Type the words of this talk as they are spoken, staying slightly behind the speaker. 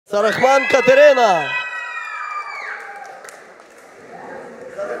Сарахман Катерина.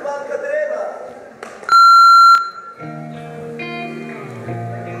 Сарахман Катерина.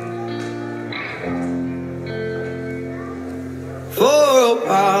 For a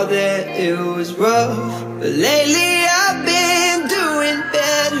while there it was rough, but lately I've been doing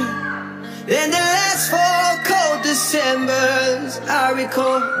better than the last 4 cold Decembers I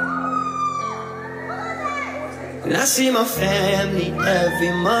recall. And I see my family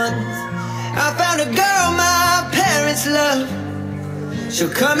every month. I found a girl my parents love.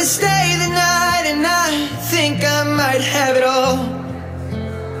 She'll come and stay the night, and I think I might have it all.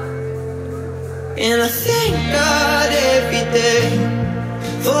 And I thank God every day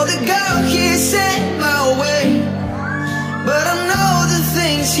for the girl He sent my way. But I know the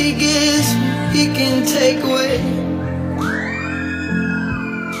things He gives me, He can take away.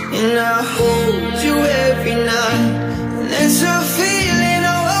 And I hold you every night, and that's a feeling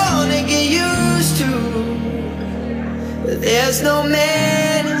I wanna get used to. But there's no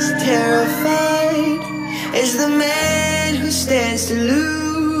man as terrified as the man who stands to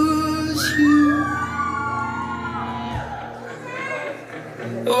lose you.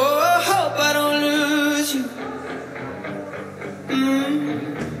 Oh, I hope I don't lose you.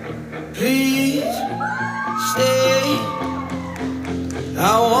 Please stay. I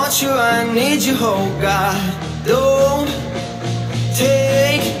want you, I need you, oh God. Don't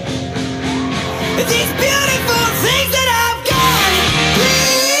take these beautiful things that I've got.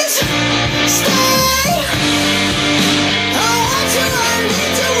 Please stay. I want you, I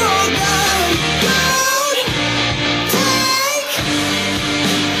need you, oh God. Don't take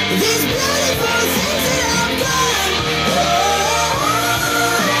these beautiful things that I've got.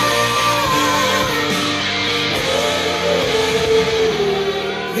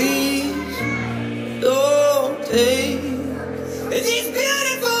 Please don't take these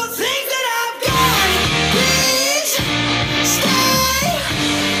beautiful things that I've got. Please stay.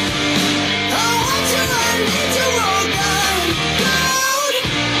 I want you, I need you, oh God. Don't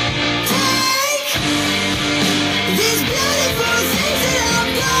take these beautiful things that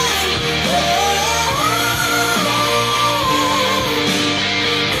I've got.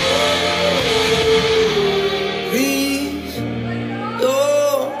 Please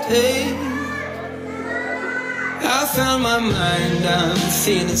don't take. I found my mind, I'm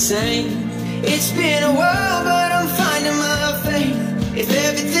feeling sane. It's been a while, but I'm finding my faith. If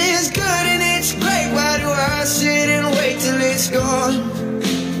everything's good and it's great, why do I sit and wait till it's gone?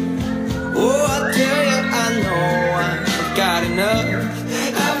 Oh, I tell you, I know I've got enough.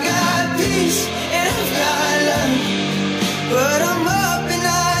 I've got peace and I've got love, but I'm up and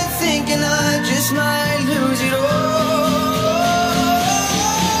I'm thinking I just might lose it all.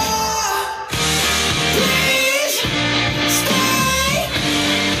 Please stay.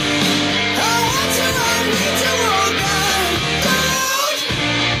 I want you, I need you, oh God. Don't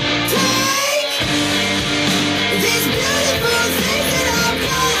take these beautiful things that I've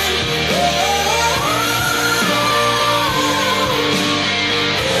got.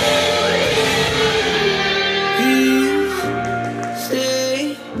 Please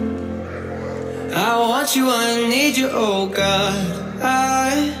stay. I want you, I need you, oh God. I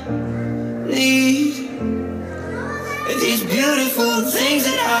need these beautiful things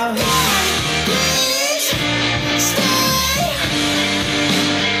that I've got. Please stay.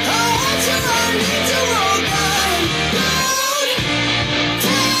 I want you, I need you, oh God. Don't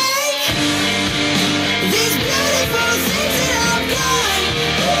take these beautiful things that I've got.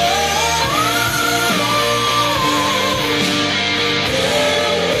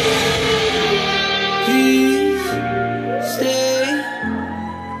 Please stay.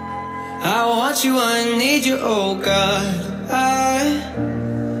 I want you, I need you, oh God. I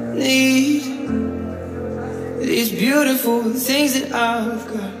need these beautiful things that I've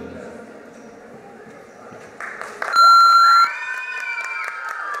got.